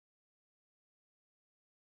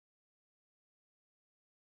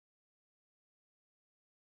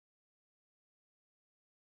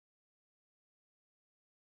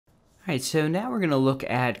Alright, so now we're going to look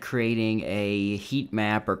at creating a heat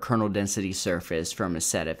map or kernel density surface from a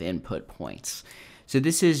set of input points. So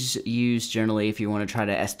this is used generally if you want to try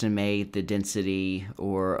to estimate the density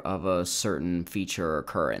of a certain feature or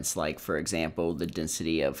occurrence, like for example the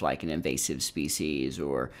density of like an invasive species,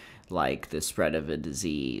 or like the spread of a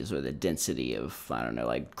disease, or the density of, I don't know,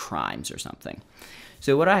 like crimes or something.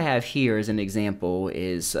 So what I have here as an example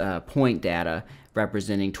is point data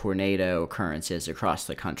representing tornado occurrences across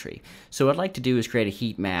the country. So what I'd like to do is create a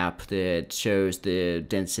heat map that shows the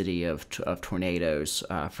density of tornadoes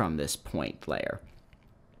from this point layer.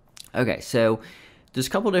 Okay, so there's a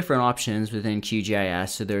couple different options within QGIS.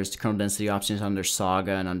 So there's kernel density options under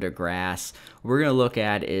Saga and under GRASS. What we're going to look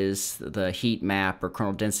at is the heat map or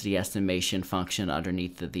kernel density estimation function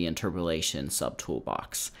underneath the interpolation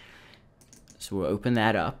subtoolbox. So we'll open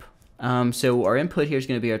that up. So our input here is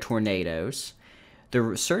going to be our tornadoes.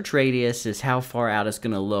 The search radius is how far out it's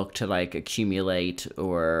going to look to like accumulate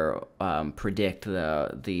or predict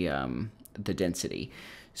the density.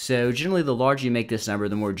 So generally, the larger you make this number,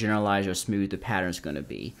 the more generalized or smooth the pattern is going to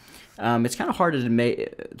be. It's kind of hard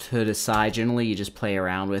to decide. Generally, you just play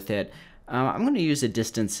around with it. I'm going to use a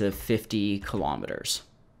distance of 50 kilometers.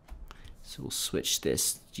 So we'll switch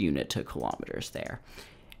this unit to kilometers there.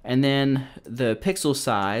 And then the pixel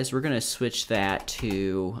size, we're going to switch that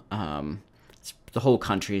to the whole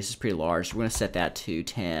country. This is pretty large. So we're going to set that to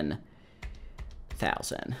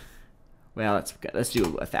 10,000. Well, let's do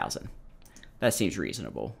 1,000. That seems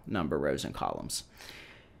reasonable. Number, rows, and columns.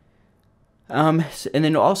 And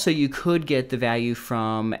then also you could get the value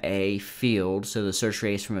from a field. So the search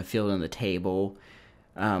radius from a field in the table.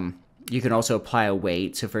 You can also apply a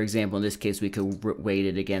weight. So for example, in this case, we could weight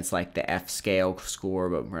it against like the F scale score,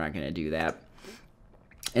 but we're not going to do that.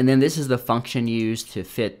 And then this is the function used to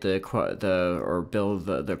fit or build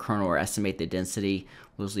the kernel or estimate the density.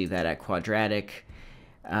 We'll just leave that at quadratic.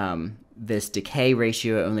 This decay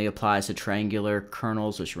ratio only applies to triangular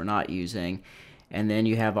kernels, which we're not using. And then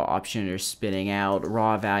you have an option for spitting out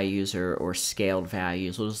raw values or scaled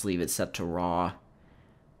values. We'll just leave it set to raw.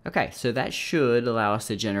 Okay, so that should allow us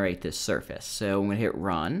to generate this surface. So I'm going to hit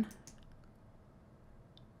run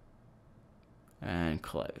and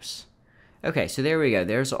close. Okay, so there we go.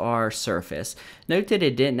 There's our surface. Note that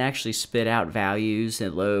it didn't actually spit out values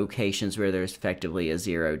at locations where there's effectively a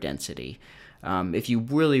zero density. If you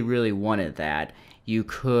really, really wanted that, you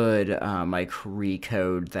could like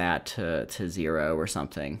recode that to 0 or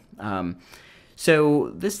something.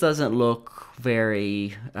 So this doesn't look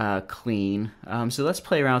very clean. So let's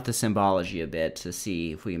play around with the symbology a bit to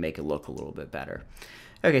see if we can make it look a little bit better.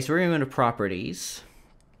 Okay, so we're going to go to Properties,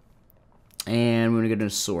 and we're going to go to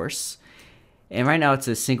Source. And right now it's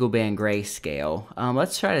a single band grayscale.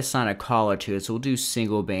 Let's try to assign a color to it. So we'll do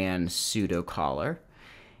single band pseudo color.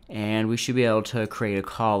 And we should be able to create a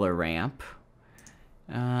color ramp.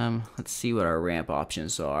 Let's see what our ramp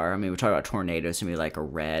options are. I mean, we're talking about tornadoes, so maybe like a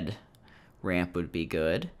red ramp would be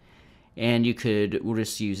good. And we'll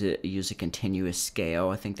just use a continuous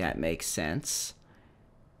scale. I think that makes sense.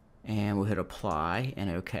 And we'll hit apply and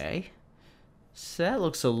OK. So that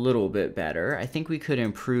looks a little bit better. I think we could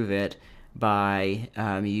improve it by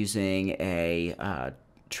using a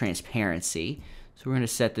transparency. So we're going to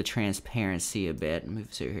set the transparency a bit and move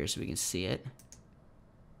this over here so we can see it.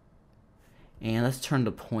 And let's turn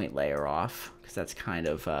the point layer off because that's kind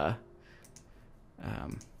of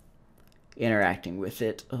interacting with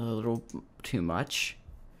it a little too much.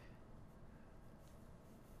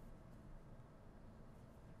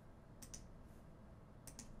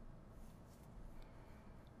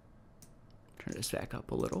 Turn this back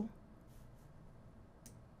up a little.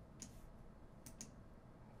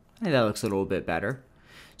 I think that looks a little bit better.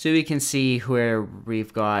 So we can see where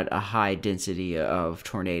we've got a high density of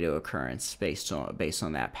tornado occurrence based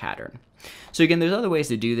on that pattern. So again, there's other ways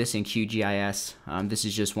to do this in QGIS. This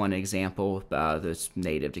is just one example that's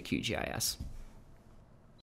native to QGIS.